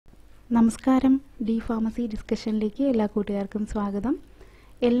നമസ്കാരം D pharmacy ഡിസ്കഷനിലേക്ക് എല്ലാ കൂട്ടുകാർക്കും സ്വാഗതം.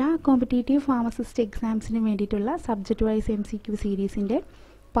 എല്ലാ കോമ്പറ്റേറ്റീവ് ഫാർമസിസ്റ്റ് എക്സാംസിനും വേണ്ടിയിട്ടുള്ള സബ്ജക്റ്റ് വൈസ് MCQ സീരീസിൻ്റെ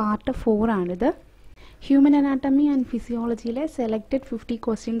പാർട്ട് 4 ആണിത്. Human anatomy and ഫിസിയോളജിയിലെ selected 50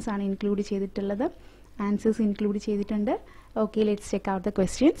 questions ആണ് ഇൻക്ലൂഡ് ചെയ്തിട്ടുള്ളത്. ആൻസേഴ്സ് ഇൻക്ലൂഡ് ചെയ്തിട്ടുണ്ട്. Okay, let's check out the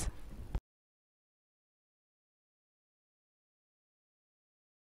questions.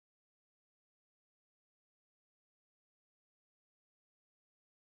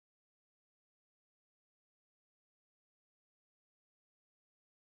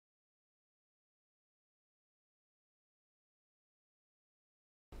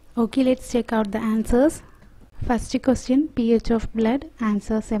 Okay, let's check out the answers. First question, pH of blood.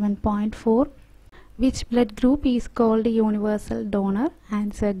 Answer 7.4. Which blood group is called universal donor?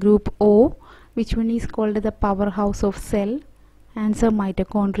 Answer group O. Which one is called the powerhouse of cell? Answer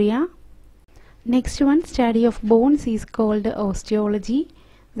mitochondria. Next one, study of bones is called osteology.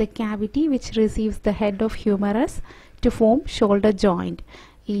 The cavity which receives the head of humerus to form shoulder joint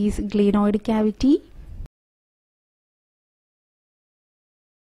is glenoid cavity.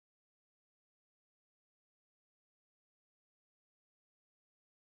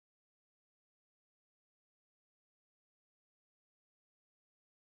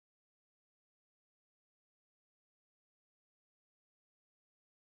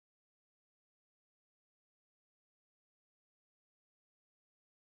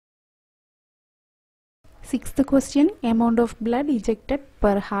 Sixth question, amount of blood ejected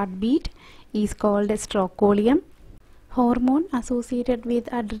per heartbeat is called stroke volume. Hormone associated with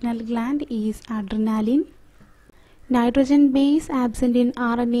adrenal gland is adrenaline. Nitrogen base absent in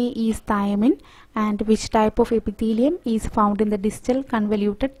RNA is thiamine. And which type of epithelium is found in the distal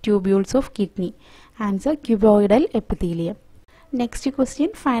convoluted tubules of kidney? Answer cuboidal epithelium. Next question,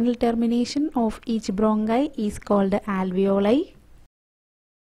 final termination of each bronchi is called alveoli.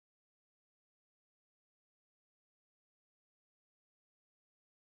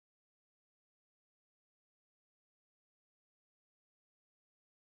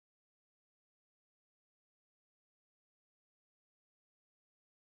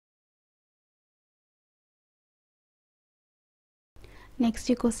 Next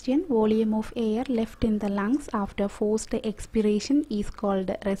question, volume of air left in the lungs after forced expiration is called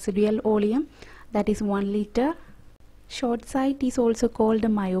residual volume, that is 1 liter. Short sight is also called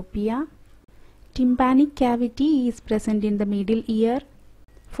myopia. Tympanic cavity is present in the middle ear.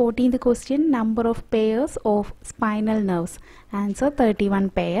 14th question, number of pairs of spinal nerves. Answer 31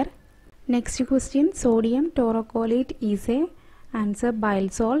 pair. Next question, sodium taurocholate is a. Answer bile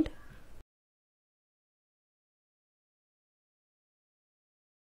salt.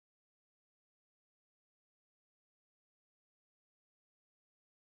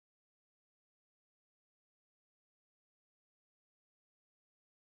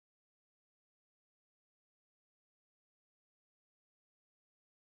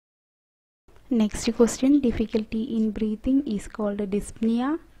 Next question, difficulty in breathing is called dyspnea.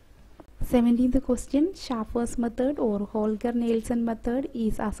 17th question, Schafer's method or Holger-Nielsen method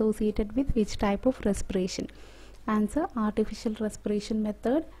is associated with which type of respiration? Answer artificial respiration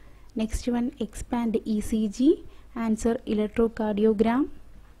method. Next one, expand ECG. Answer electrocardiogram.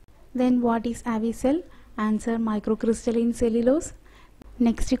 Then what is avicell? Answer microcrystalline cellulose.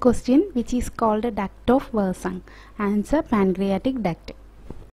 Next question, which is called a duct of Wirsung? Answer pancreatic duct.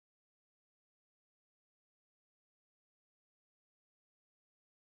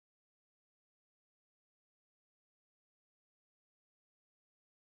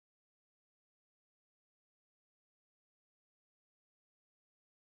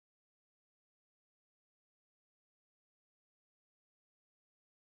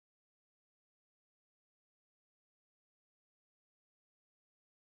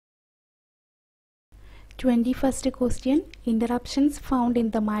 Twenty-first question, interruptions found in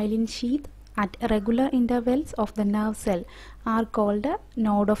the myelin sheath at regular intervals of the nerve cell are called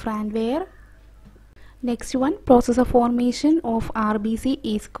node of Ranvier. Next one, process of formation of RBC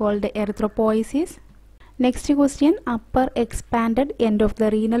is called erythropoiesis. Next question, upper expanded end of the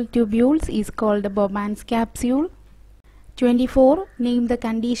renal tubules is called Bowman's capsule. 24, name the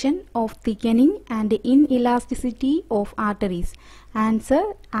condition of thickening and inelasticity of arteries. Answer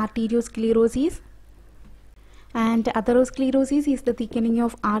arteriosclerosis. And atherosclerosis is the thickening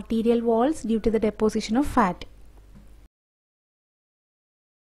of arterial walls due to the deposition of fat.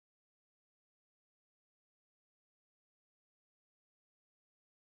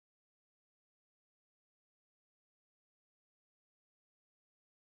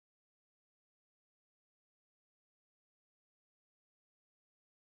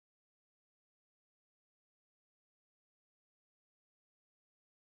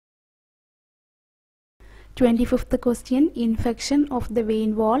 25th question, infection of the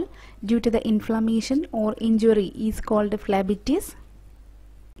vein wall due to the inflammation or injury is called phlebitis.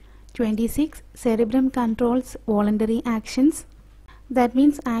 26. Cerebrum controls voluntary actions. That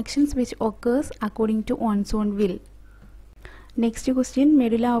means actions which occurs according to one's own will. Next question,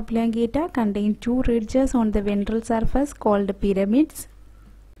 medulla oblongata contain two ridges on the ventral surface called pyramids.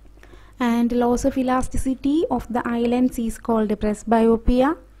 And loss of elasticity of the islets is called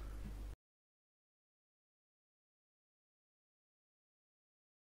presbyopia.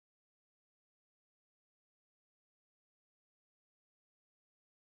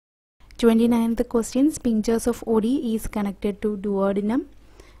 Twenty-ninth question, sphincters of Oddi is connected to duodenum.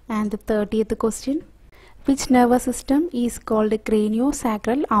 And the 30th question, which nervous system is called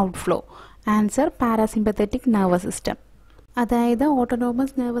craniosacral outflow? Answer, parasympathetic nervous system. അതായത്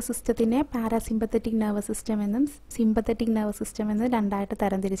autonomous nervous സിസ്റ്റത്തിനെ parasympathetic nervous system എന്നും sympathetic nervous system എന്നും രണ്ടായിട്ട്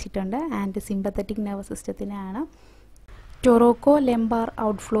തരംതിരിച്ചിട്ടുണ്ട്. And sympathetic nervous സിസ്റ്റത്തിനെയാണ് ടൊറോക്കോ lumbar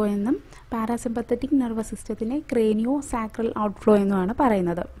outflow എന്നും parasympathetic nervous സിസ്റ്റത്തിനെ cranio sacral outflow എന്നുമാണ്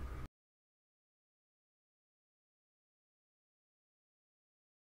പറയുന്നത്.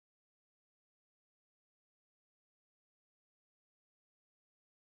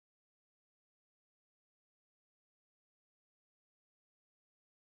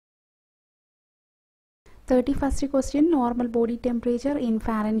 Thirty-first question, normal body temperature in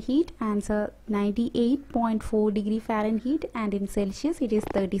Fahrenheit. Answer, 98.4 degree Fahrenheit, and in Celsius it is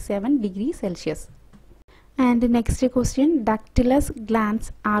 37 degrees Celsius. And next question, ductless glands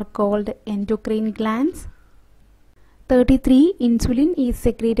are called endocrine glands. 33. Insulin is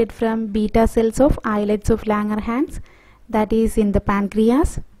secreted from beta cells of islets of Langerhans, that is in the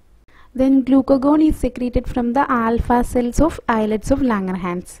pancreas. Then glucagon is secreted from the alpha cells of islets of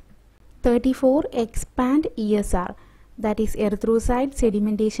Langerhans. 34. Expand ESR, that is erythrocyte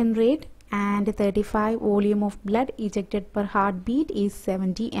sedimentation rate, and 35. Volume of blood ejected per heartbeat is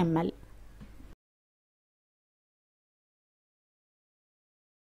 70 ml.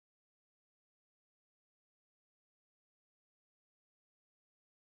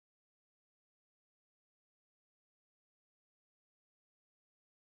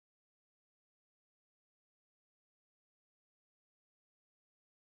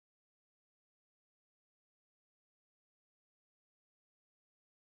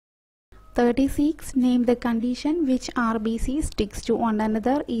 Thirty-six. Name the condition which RBC sticks to one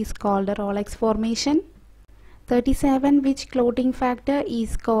another is called Rolex formation. 37. Which clotting factor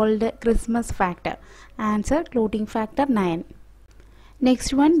is called Christmas factor? Answer, clotting factor 9.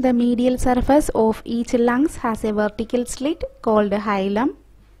 Next one, the medial surface of each lungs has a vertical slit called hilum.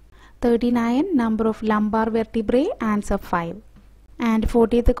 39. Number of lumbar vertebrae. Answer, 5. And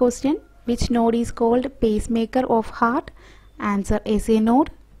 40th question, which node is called pacemaker of heart? Answer, SA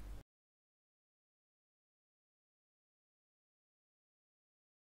node.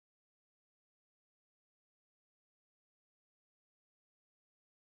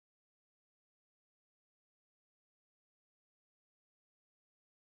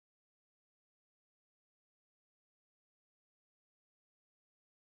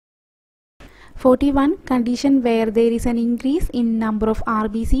 Forty-one. Condition where there is an increase in number of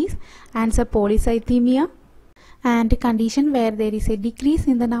RBCs. Answer, polycythemia. And condition where there is a decrease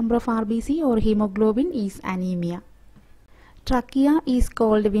in the number of RBC or hemoglobin is anemia. Trachea is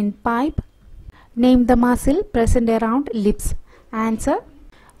called windpipe. Name the muscle present around lips. Answer,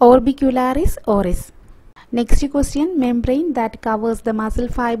 orbicularis oris. Next question, membrane that covers the muscle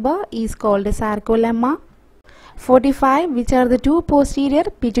fiber is called sarcolemma. 45. Which are the two posterior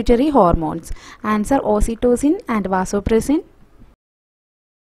pituitary hormones? Answer, oxytocin and vasopressin.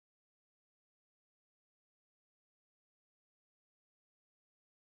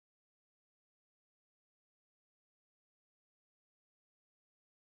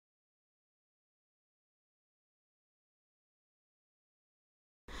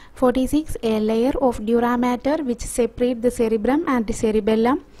 Forty-six. A layer of dura mater which separate the cerebrum and the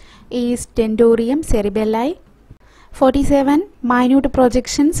cerebellum is tendorium cerebelli. 47. Minute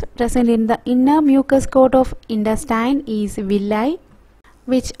projections present in the inner mucus coat of intestine is villi,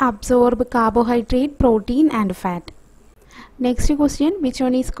 which absorb carbohydrate, protein and fat. Next question, which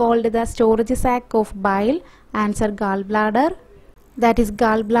one is called the storage sac of bile? Answer, gallbladder. That is,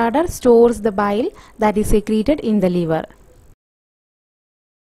 gallbladder stores the bile that is secreted in the liver.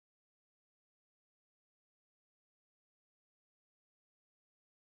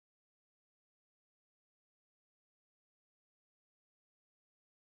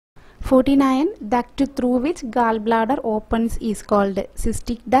 (49) Duct through which gallbladder opens is called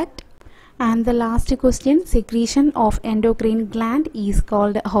cystic duct. And the last question, secretion of endocrine gland is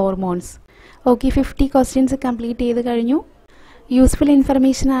called hormones. Okay, 50 questions complete ചെയ്ത് കഴിഞ്ഞു. Useful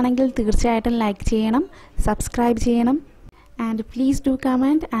information ആണെങ്കിൽ തീർച്ചയായിട്ടും like ചെയ്യണം, subscribe ചെയ്യണം, and please do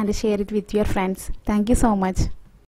comment and share it with your friends. Thank you so much.